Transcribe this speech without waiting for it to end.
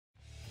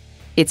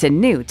It's a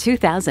new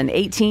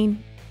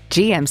 2018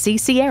 GMC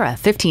Sierra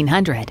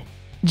 1500.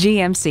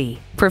 GMC,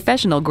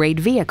 professional-grade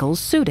vehicles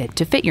suited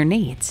to fit your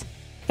needs.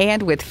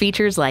 And with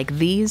features like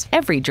these,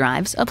 every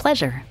drive's a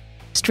pleasure.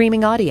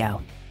 Streaming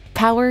audio,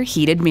 power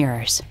heated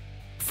mirrors,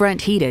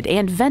 front heated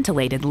and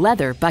ventilated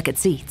leather bucket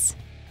seats,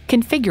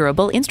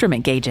 configurable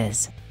instrument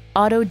gauges,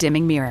 auto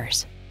dimming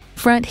mirrors,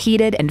 front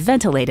heated and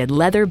ventilated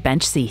leather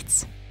bench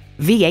seats,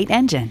 V8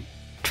 engine,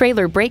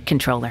 trailer brake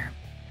controller,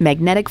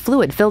 magnetic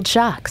fluid-filled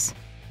shocks,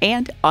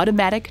 and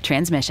automatic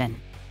transmission.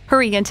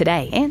 Hurry in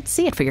today and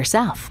see it for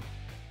yourself.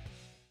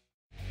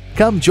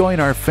 Come join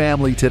our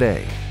family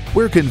today.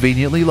 We're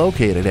conveniently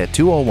located at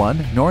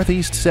 201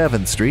 Northeast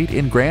 7th Street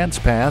in Grants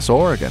Pass,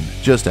 Oregon,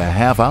 just a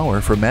half hour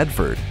from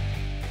Medford.